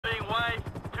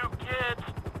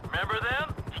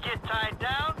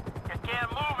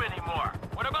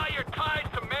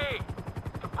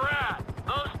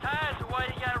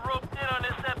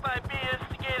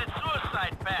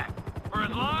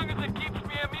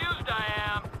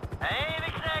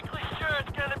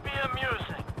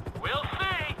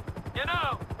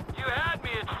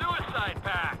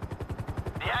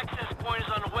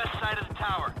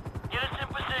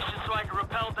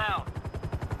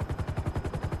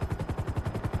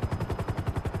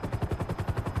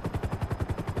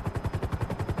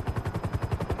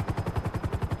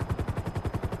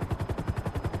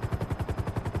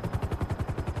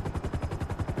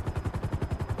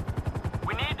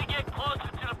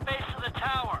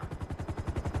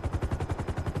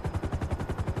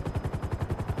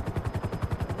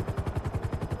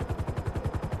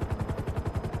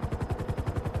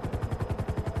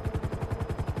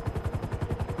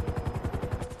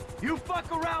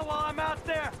Fuck around while I'm out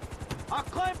there. I'll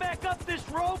climb back up this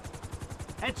rope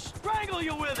and strangle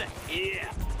you with it.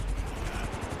 Yeah.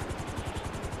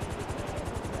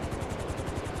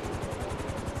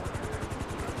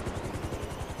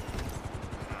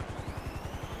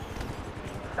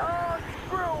 Don't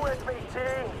screw with me, T.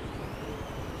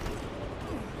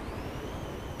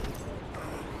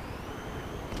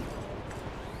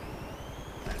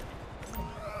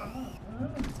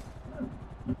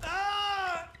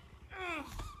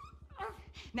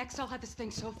 Next, I'll have this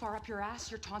thing so far up your ass,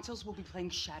 your tonsils will be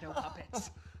playing shadow puppets.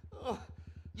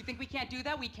 You think we can't do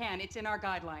that? We can. It's in our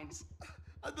guidelines.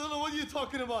 I don't know what you're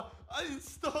talking about. I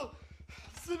installed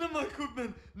cinema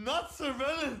equipment, not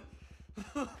surveillance.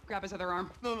 Grab his other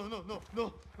arm.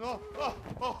 No.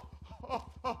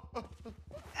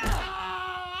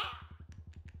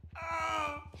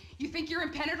 You think you're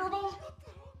impenetrable?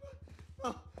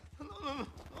 No.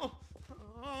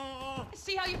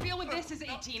 See how you feel with this is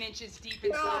 18 inches deep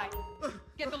inside.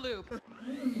 Get the lube. Who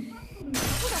the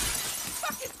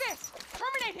fuck is this?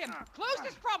 Terminate him! Close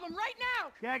this problem right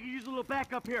now! Yeah, I can use a little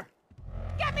backup here.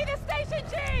 Get me the station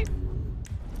chief!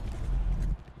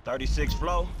 36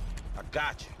 Flo, I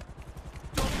got you.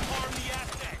 Don't harm the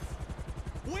assets.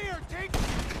 We're taking...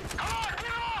 Come on,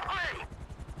 get off me!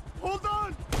 Hold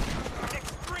on!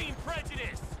 Extreme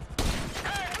prejudice!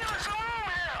 Hey, there's someone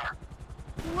here!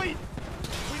 Wait!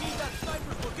 We need that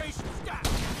sniper's location stat!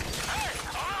 Hey,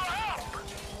 I'll help!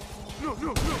 No!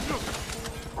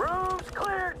 Room's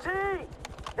clear, T!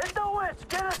 Hit the witch!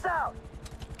 Get us out!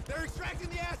 They're extracting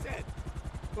the asset!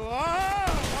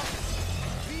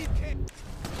 Lead kit!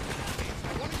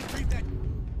 I wanted to treat that...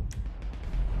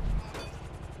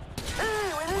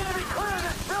 Hey, we need to be clear of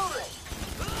this building!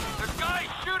 There's guys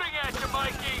shooting at you,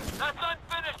 Mikey! That's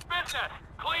unfinished business!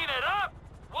 Clean it up!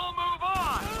 We'll move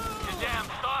on! You damn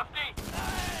softy!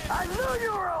 I knew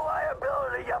you were a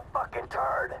liability, you fucking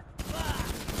turd!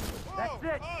 That's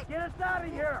it! Get us out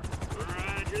of here!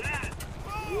 Roger that.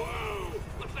 Whoa!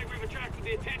 Looks like we've attracted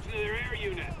the attention of their air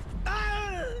unit.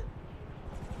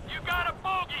 You got a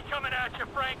bogey coming at you,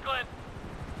 Franklin!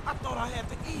 I thought I had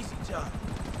the easy job.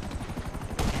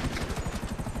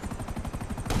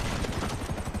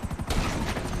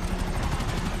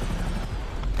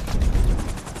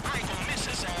 I ain't gonna miss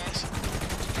his ass.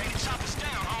 Take the choppers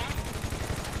down, homie.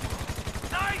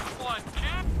 Nice one,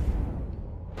 kid!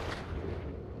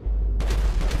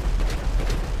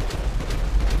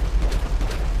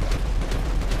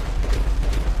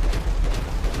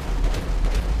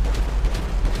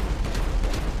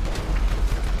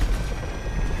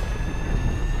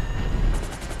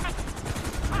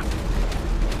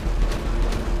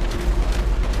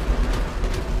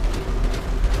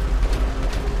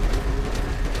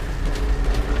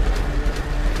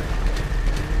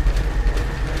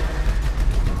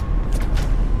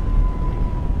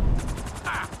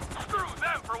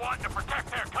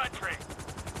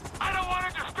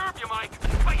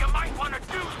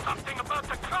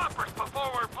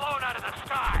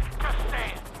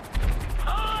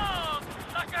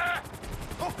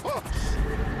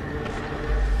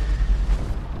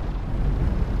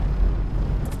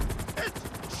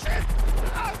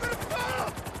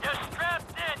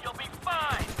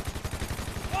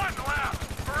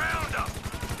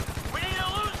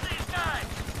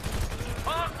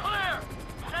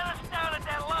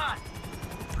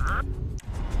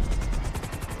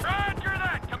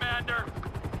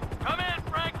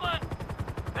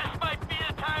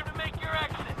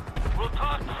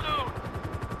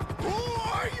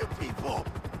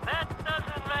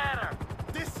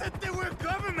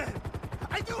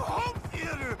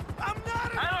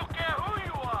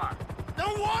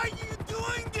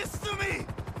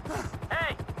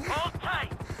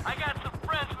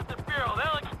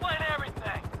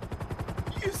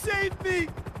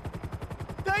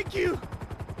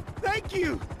 Thank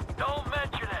you! Don't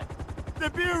mention it! The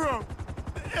Bureau!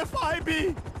 The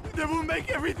FIB! They will make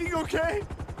everything okay?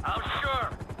 I'm sure.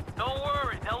 Don't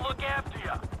worry, they'll look after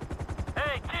you.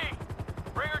 Hey, T!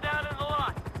 Bring her down in the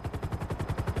lot.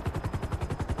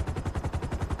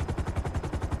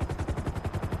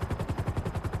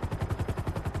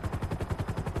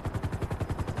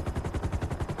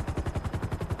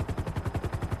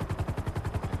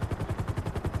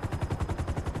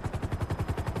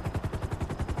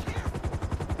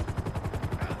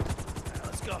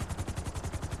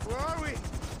 Where are we?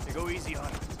 Hey, go easy on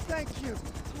him. Thank you.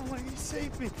 Oh, you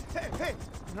saved me. Hey.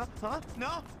 No, huh?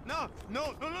 No.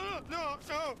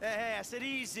 Hey, I said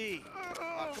easy.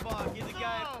 Oh, come on, give the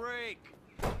guy a break.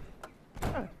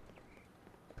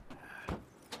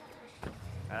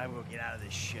 I'm gonna get out of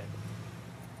this shit.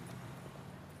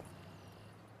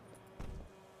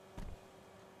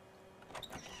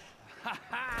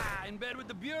 in bed with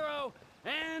the Bureau,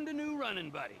 and a new running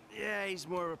buddy. Yeah, he's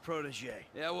more of a protege.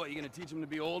 Yeah, what, you gonna teach him to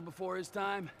be old before his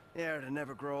time? Yeah, to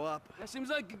never grow up. That seems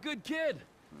like a good kid.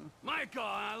 Michael,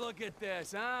 look at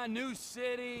this, huh? New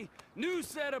city, new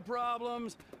set of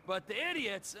problems, but the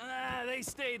idiots, they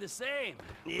stay the same.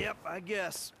 Yep, I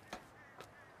guess.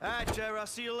 All right, Trevor, I'll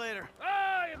see you later.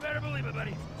 Oh, you better believe it,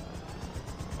 buddy.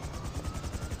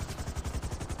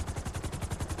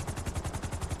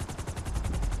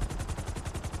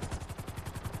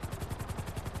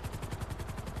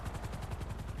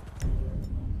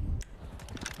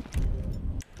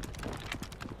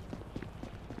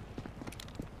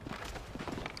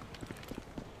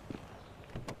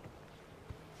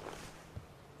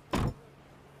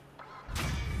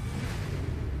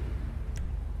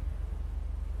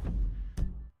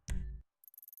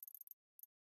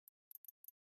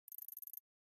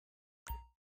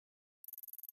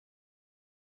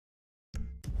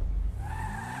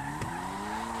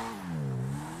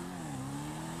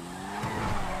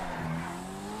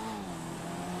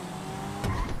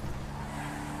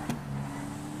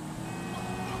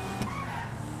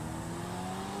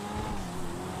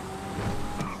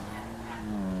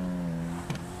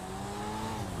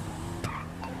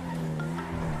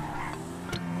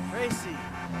 Tracy,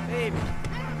 baby,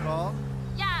 you called?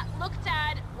 Yeah, look,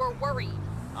 Dad, we're worried.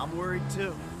 I'm worried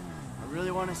too. I really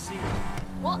want to see you.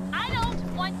 Well, I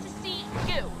don't want to see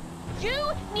you.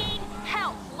 You need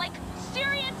help, like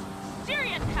serious,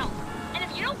 serious help. And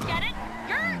if you don't get it,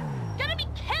 you're gonna be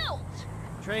killed.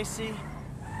 Tracy,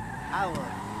 I love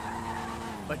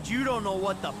you. But you don't know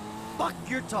what the fuck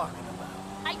you're talking about.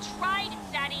 I tried,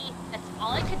 Daddy. That's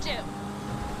all I could do.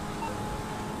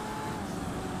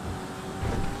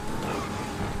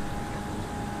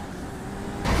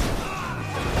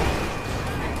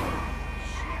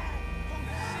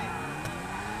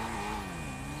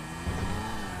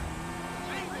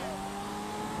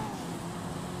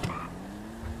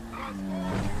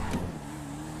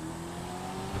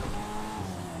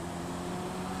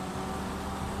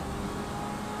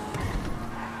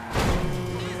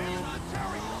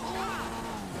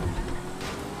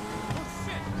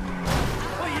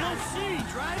 What, you don't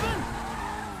see, driving?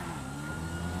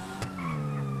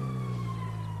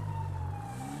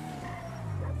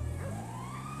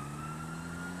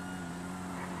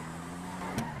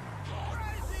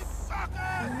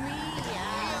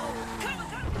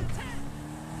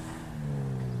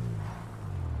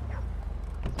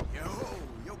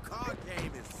 Your car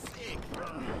game is sick.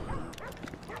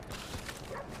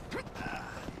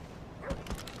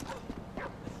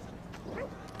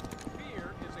 Fear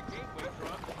is a gateway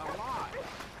drug to lie.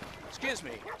 Excuse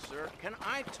me, sir. Can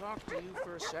I talk to you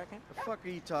for a second? The fuck are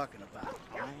you talking about?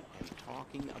 I am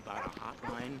talking about a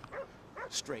hotline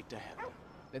straight to heaven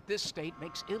that this state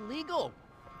makes illegal.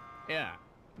 Yeah,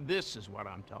 this is what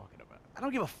I'm talking about. I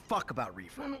don't give a fuck about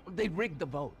reefer. No, they rigged the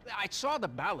vote. I saw the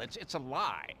ballots. It's a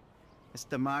lie. It's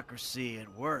democracy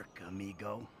at work,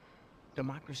 amigo.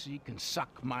 Democracy can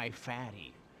suck my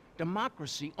fatty.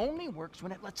 Democracy only works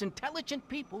when it lets intelligent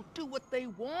people do what they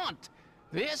want.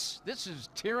 This is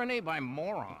tyranny by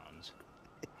morons.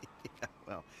 Yeah,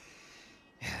 well,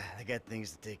 I got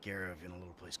things to take care of in a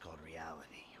little place called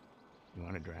reality. You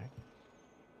want a drag?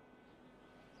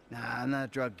 Nah, I'm not a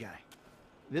drug guy.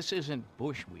 This isn't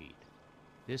bushweed.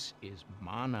 This is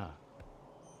mana.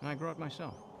 I grow it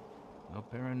myself. No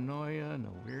paranoia, no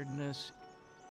weirdness.